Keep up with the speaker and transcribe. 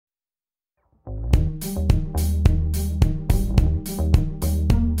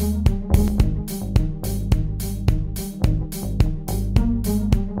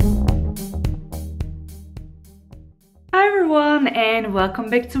and welcome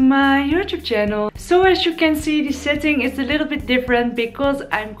back to my YouTube channel. So as you can see, the setting is a little bit different because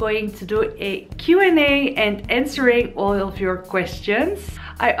I'm going to do a Q&A and answering all of your questions.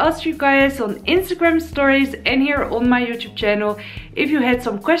 I asked you guys on Instagram stories and here on my YouTube channel if you had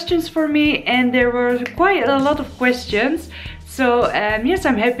some questions for me, and there were quite a lot of questions. So yes,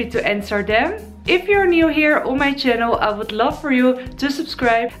 I'm happy to answer them. If you're new here on my channel, I would love for you to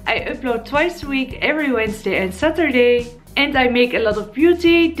subscribe. I upload twice a week, every Wednesday and Saturday. And I make a lot of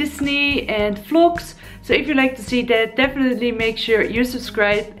beauty, Disney and vlogs. So if you like to see that, definitely make sure you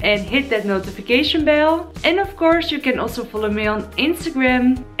subscribe and hit that notification bell. And of course, you can also follow me on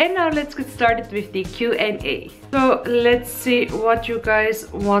Instagram. And now let's get started with the Q&A. So let's see what you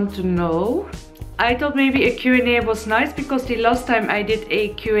guys want to know. I thought maybe a Q&A was nice because the last time I did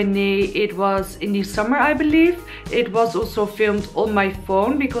a Q&A, it was in the summer, I believe. It was also filmed on my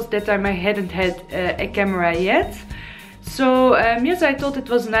phone because that time I hadn't had a camera yet. So yes, I thought it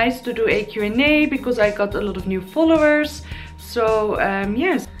was nice to do a Q&A because I got a lot of new followers. So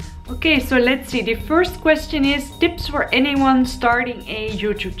yes. Okay, so let's see. The first question is tips for anyone starting a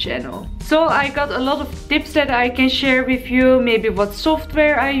YouTube channel. So I got a lot of tips that I can share with you. Maybe what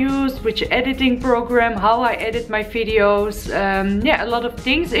software I use, which editing program, how I edit my videos. Yeah, a lot of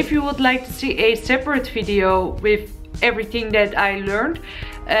things. If you would like to see a separate video with everything that I learned,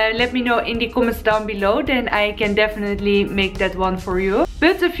 let me know in the comments down below, then I can definitely make that one for you.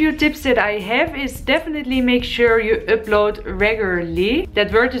 But a few tips that I have is definitely make sure you upload regularly.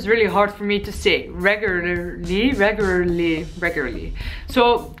 That word is really hard for me to say. Regularly.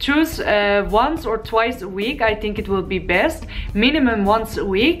 So choose once or twice a week. I think it will be best. Minimum once a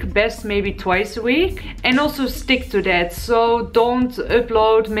week, best maybe twice a week. And also stick to that. So don't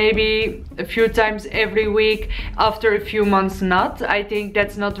upload maybe a few times every week, after a few months not. I think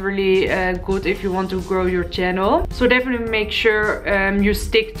that's not really good if you want to grow your channel. So definitely make sure you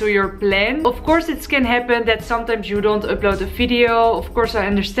stick to your plan. Of course, it can happen that sometimes you don't upload a video. Of course, I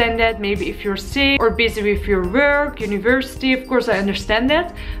understand that. Maybe if you're sick or busy with your work, university, of course I understand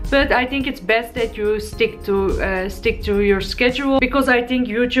that. But I think it's best that you stick to your schedule, because I think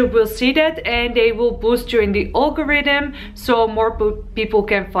YouTube will see that and they will boost you in the algorithm so more people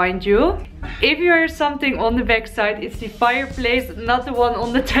can find you. If you hear something on the back side, it's the fireplace, not the one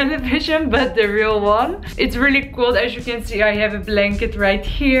on the television, but the real one. It's really cool. As you can see, I have a blanket right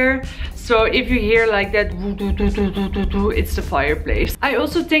here. So if you hear like that, it's the fireplace. I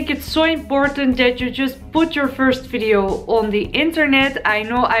also think it's so important that you just put your first video on the internet. I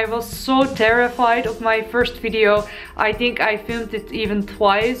know I was so terrified of my first video. I think I filmed it even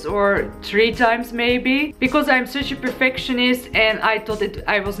twice or 3 times maybe, because I'm such a perfectionist and I thought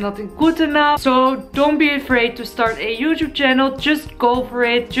I was not good enough. So don't be afraid to start a YouTube channel. Just go for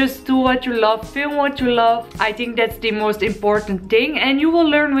it. Just do what you love, film what you love. I think that's the most important thing, and you will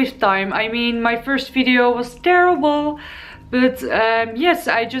learn with time. I mean, my first video was terrible, but yes,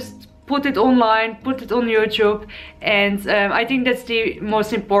 I just put it online, put it on YouTube, and I think that's the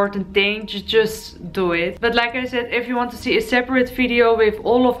most important thing. Just do it. But like I said, if you want to see a separate video with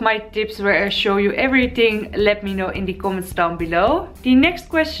all of my tips where I show you everything, let me know in the comments down below. The next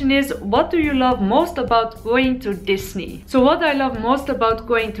question is, what do you love most about going to Disney? So what I love most about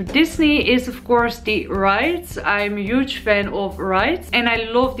going to Disney is of course the rides. I'm a huge fan of rides and I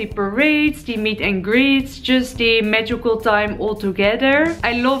love the parades, the meet and greets, just the magical time all together.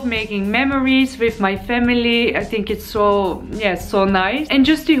 I love making memories with my family. I think it's so, yeah, so nice. And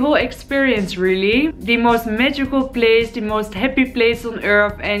just the whole experience, really. The most magical place, the most happy place on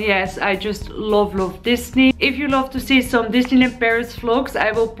earth. And yes, I just love Disney. If you love to see some Disneyland Paris vlogs,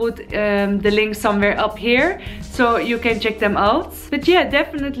 I will put the link somewhere up here so you can check them out. But yeah,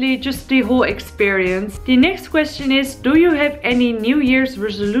 definitely just the whole experience. The next question is, do you have any New Year's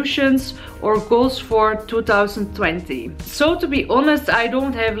resolutions or goals for 2020? So to be honest, I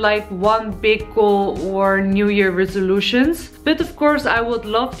don't have like one big goal or New Year resolutions, but of course I would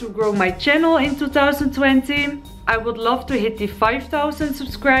love to grow my channel in 2020. I would love to hit the 5,000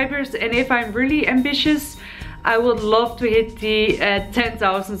 subscribers, and if I'm really ambitious, I would love to hit the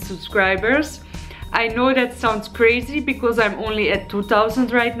 10,000 subscribers. I know that sounds crazy because I'm only at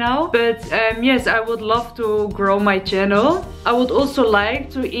 2,000 right now, but yes, I would love to grow my channel. I would also like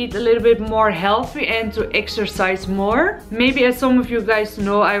to eat a little bit more healthy and to exercise more. Maybe as some of you guys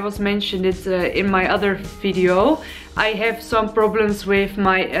know, I was mentioned it in my other video. I have some problems with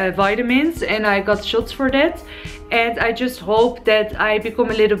my vitamins and I got shots for that. and I just hope that I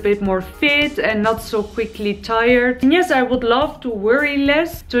become a little bit more fit and not so quickly tired. And yes, I would love to worry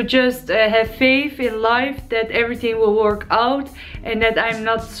less, to just have faith in life that everything will work out and that I'm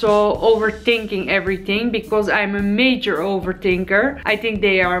not so overthinking everything, because I'm a major overthinker. I think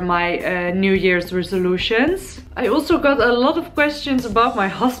they are my New Year's resolutions. I also got a lot of questions about my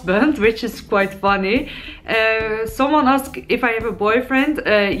husband, which is quite funny. Someone asked if I have a boyfriend.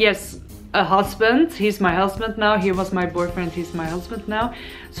 Yes, a husband. He's my husband now. He was my boyfriend, he's my husband now.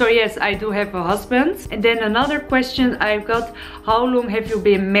 So yes, I do have a husband. And then another question I've got: how long have you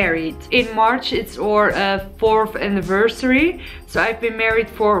been married? In March it's our 4th anniversary. So I've been married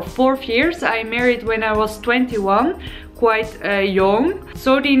for 4 years. I married when I was 21, quite young.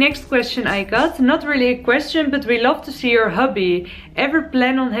 So the next question I got, not really a question, but we love to see your hubby. Ever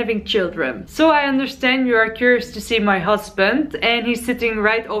plan on having children? So I understand you are curious to see my husband, and he's sitting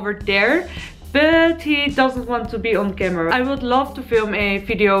right over there, but he doesn't want to be on camera. I would love to film a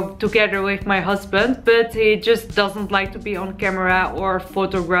video together with my husband, but he just doesn't like to be on camera or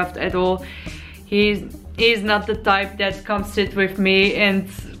photographed at all. He's not the type that comes sit with me, and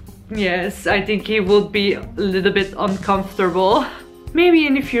yes, I think he would be a little bit uncomfortable. Maybe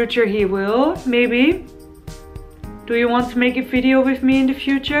in the future he will, maybe. Do you want to make a video with me in the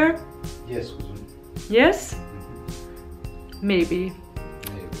future? Yes. Yes? Maybe.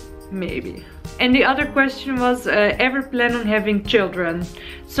 Maybe. And the other question was, ever plan on having children?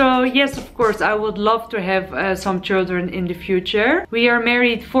 So yes, of course, I would love to have some children in the future. We are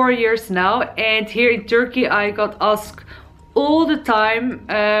married 4 years now, and here in Turkey I got asked all the time,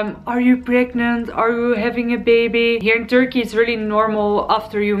 are you pregnant? Are you having a baby? Here in Turkey it's really normal,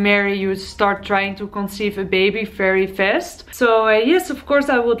 after you marry you start trying to conceive a baby very fast. So yes, of course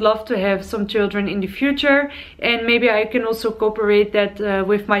I would love to have some children in the future, and maybe I can also cooperate that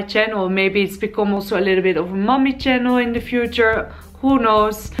with my channel. Maybe it's become also a little bit of a mommy channel in the future. Who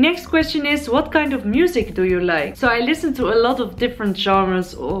knows? Next question is, what kind of music do you like? So I listen to a lot of different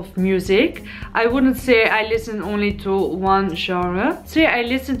genres of music. I wouldn't say I listen only to one genre. So yeah, I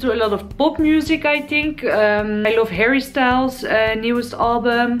listen to a lot of pop music, I think. I love Harry Styles' newest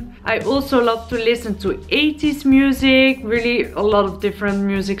album. I also love to listen to 80s music. Really a lot of different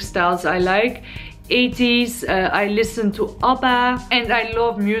music styles I like. 80s, I listen to ABBA, and I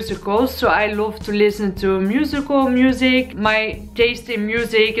love musicals, so I love to listen to musical music. My taste in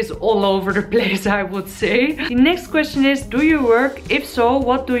music is all over the place, I would say. The next question is, do you work? If so,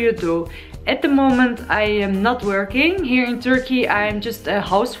 what do you do? At the moment I am not working. Here in Turkey I am just a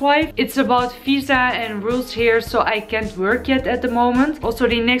housewife. It's about visa and rules here, so I can't work yet at the moment. Also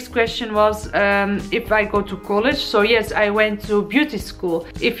the next question was if I go to college. So yes, I went to beauty school.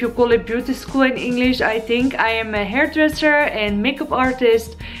 If you call it beauty school in English, I think. I am a hairdresser and makeup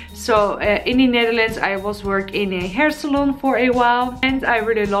artist. So in the Netherlands I was working in a hair salon for a while, and I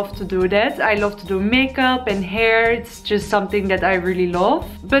really love to do that. I love to do makeup and hair. It's just something that I really love.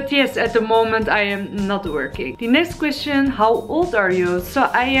 But yes, at the moment I am not working. The next question, how old are you? So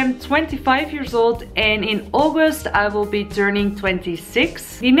I am 25 years old, and in August I will be turning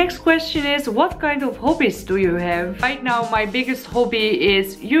 26. The next question is, what kind of hobbies do you have? Right now my biggest hobby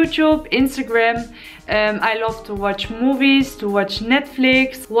is YouTube, Instagram. I love to watch movies, to watch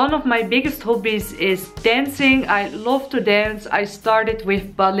Netflix. One of my biggest hobbies is dancing. I love to dance. I started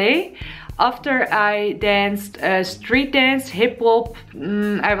with ballet. After I danced street dance, hip hop.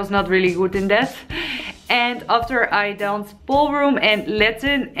 I was not really good in that. And after I danced ballroom and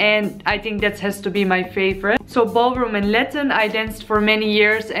Latin, and I think that has to be my favorite. So ballroom and Latin I danced for many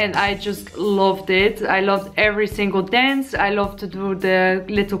years, and I just loved it. I loved every single dance. I loved to do the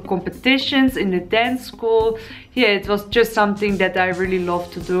little competitions in the dance school. Yeah, it was just something that I really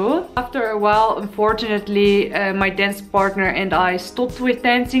loved to do. After a while, unfortunately, my dance partner and I stopped with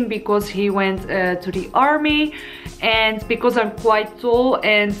dancing because he went to the army, and because I'm quite tall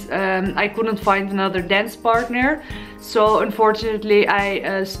and I couldn't find another dance partner. So unfortunately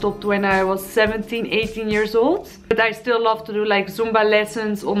I stopped when I was 17, 18 years old. But I still love to do like Zumba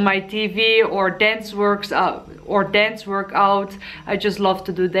lessons on my TV or dance workout. I just love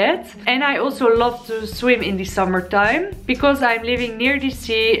to do that. And I also love to swim in the summertime. Because I'm living near the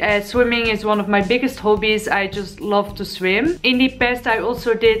sea, swimming is one of my biggest hobbies. I just love to swim. In the past I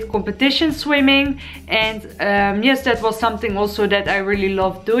also did competition swimming, and yes, that was something also that I really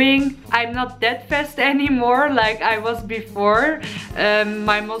love doing. I'm not that fast anymore like I was before.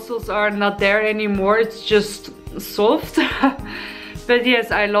 My muscles are not there anymore. It's just soft. But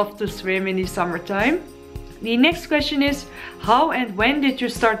yes, I love to swim in the summertime. The next question is, how and when did you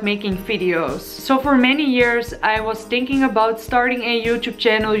start making videos? So for many years I was thinking about starting a YouTube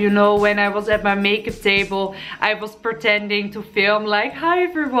channel, you know, when I was at my makeup table, I was pretending to film like, hi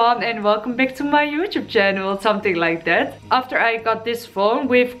everyone and welcome back to my YouTube channel, something like that. After I got this phone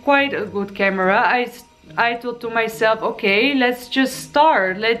with quite a good camera, I thought to myself, okay, let's just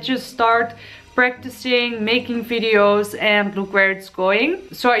start practicing making videos and look where it's going.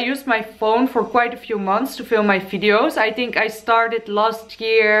 So I used my phone for quite a few months to film my videos. I think I started last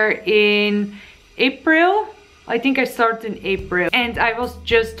year in April. I think I started in April and I was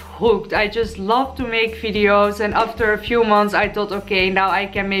just hooked. I just love to make videos, and after a few months I thought, okay, now I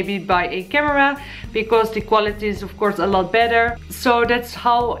can maybe buy a camera because the quality is of course a lot better. So that's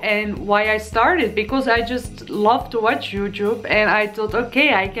how and why I started, because I just love to watch YouTube and I thought,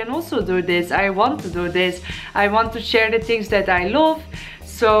 okay, I can also do this. I want to do this. I want to share the things that I love.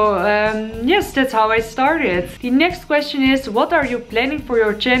 So yes, that's how I started. The next question is, what are you planning for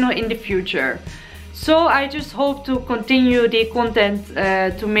your channel in the future? So I just hope to continue the content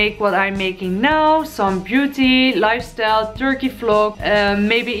to make what I'm making now, some beauty, lifestyle, Turkey vlog.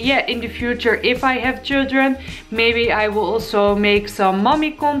 Maybe, yeah, in the future, if I have children, maybe I will also make some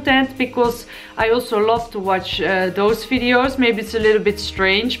mommy content, because I also love to watch those videos. Maybe it's a little bit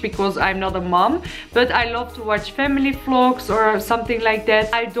strange because I'm not a mom, but I love to watch family vlogs or something like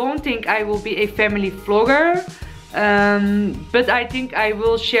that. I don't think I will be a family vlogger. But I think I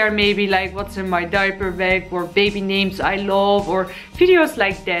will share maybe like what's in my diaper bag or baby names I love or videos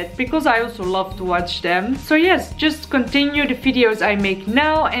like that, because I also love to watch them. So yes, just continue the videos I make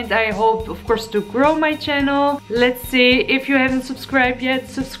now, and I hope of course to grow my channel. Let's see, if you haven't subscribed yet,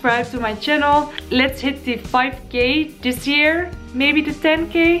 subscribe to my channel. Let's hit the 5k this year, maybe the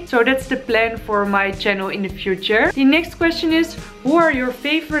 10k. So that's the plan for my channel in the future. The next question is, who are your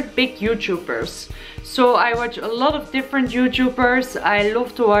favorite big YouTubers? So I watch a lot of different YouTubers. I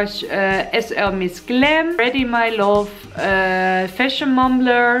love to watch SL Miss Glam, Ready My Love, Fashion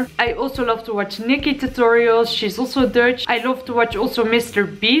Mumbler. I also love to watch Nikki tutorials. She's also Dutch. I love to watch also Mr.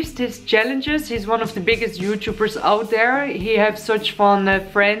 Beast, his challenges. He's one of the biggest YouTubers out there. He has such fun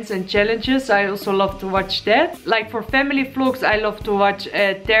friends and challenges. I also love to watch that. Like for family vlogs, I love to watch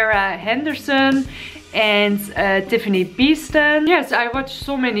Tara Henderson and Tiffany Beeston. Yes, I watch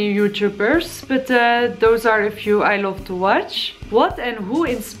so many YouTubers, but those are a few I love to watch. What and who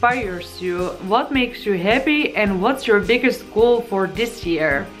inspires you? What makes you happy, and what's your biggest goal for this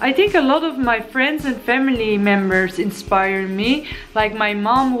year? I think a lot of my friends and family members inspire me, like my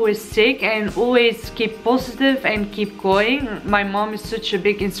mom, who is sick and always keep positive and keep going. My mom is such a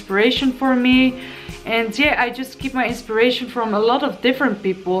big inspiration for me, and yeah, I just keep my inspiration from a lot of different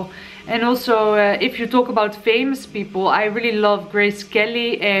people. And also, if you talk about famous people, I really love Grace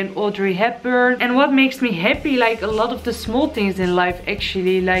Kelly and Audrey Hepburn. And what makes me happy, like a lot of the small things in life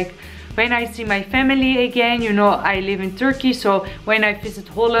actually, like when I see my family again, you know, I live in Turkey, so when I visit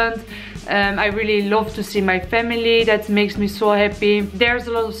Holland, I really love to see my family. That makes me so happy. There's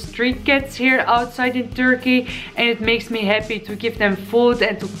a lot of street cats here outside in Turkey, and it makes me happy to give them food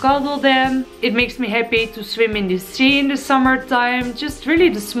and to cuddle them. It makes me happy to swim in the sea in the summertime. Just really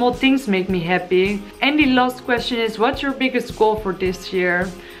the small things make me happy. And the last question is, what's your biggest goal for this year?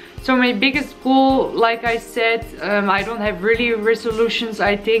 So my biggest goal, like I said, I don't have really resolutions,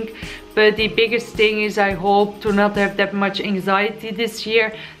 I think, but the biggest thing is I hope to not have that much anxiety this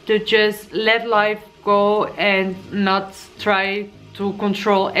year, to just let life go and not try to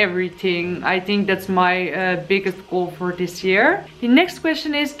control everything. I think that's my biggest goal for this year. The next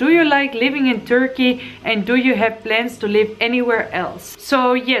question is, do you like living in Turkey, and do you have plans to live anywhere else?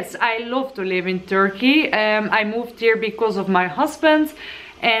 So yes, I love to live in Turkey. I moved here because of my husband.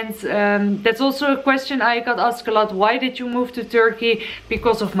 And that's also a question I got asked a lot. Why did you move to Turkey?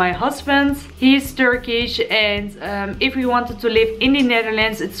 Because of my husband. He's Turkish, and if we wanted to live in the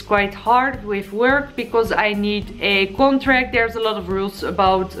Netherlands, it's quite hard with work because I need a contract. There's a lot of rules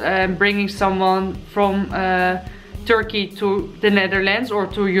about bringing someone from Turkey to the Netherlands or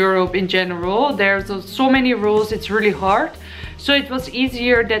to Europe in general. There's so many rules, it's really hard. So it was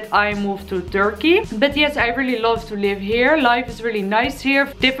easier that I moved to Turkey. But yes, I really love to live here. Life is really nice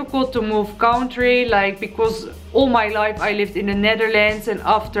here. Difficult to move country, like, because all my life I lived in the Netherlands, and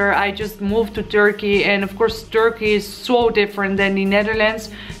after I just moved to Turkey, and of course Turkey is so different than the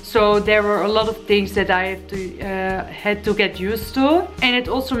Netherlands. so there were a lot of things that I had to get used to. And it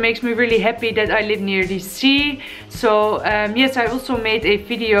also makes me really happy that I live near the sea. So yes, I also made a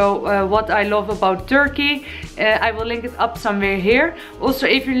video what I love about Turkey. I will link it up somewhere here. Also,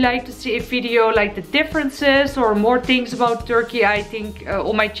 if you like to see a video like the differences or more things about Turkey, I think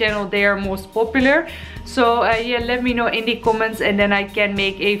on my channel they are most popular. So yeah, let me know in the comments and then I can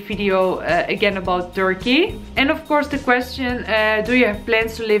make a video again about Turkey. And of course the question, do you have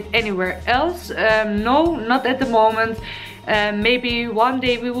plans to live anywhere else? No, not at the moment. Maybe one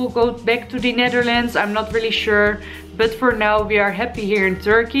day we will go back to the Netherlands, I'm not really sure. But for now we are happy here in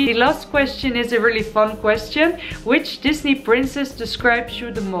Turkey. The last question is a really fun question. Which Disney princess describes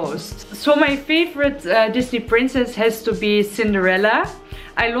you the most? So my favorite Disney princess has to be Cinderella.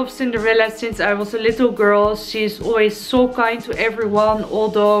 I love Cinderella since I was a little girl. She's always so kind to everyone,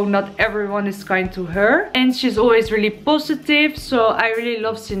 although not everyone is kind to her. And she's always really positive, so I really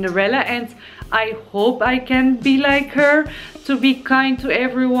love Cinderella and I hope I can be like her, to be kind to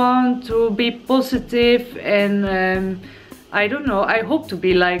everyone, to be positive, and I don't know, I hope to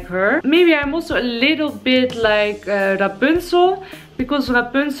be like her. Maybe I'm also a little bit like Rapunzel, because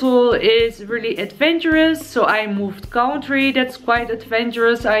Rapunzel is really adventurous, so I moved country, that's quite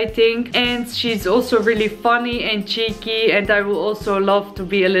adventurous I think. And she's also really funny and cheeky, and I will also love to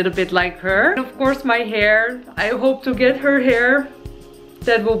be a little bit like her. And of course my hair, I hope to get her hair.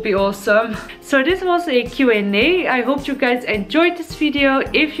 That will be awesome. So this was a Q&A. I hope you guys enjoyed this video.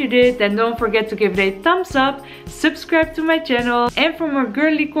 If you did, then don't forget to give it a thumbs up, subscribe to my channel, and for more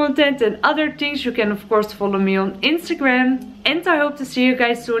girly content and other things you can of course follow me on Instagram. And I hope to see you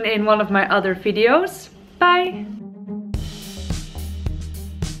guys soon in one of my other videos. Bye!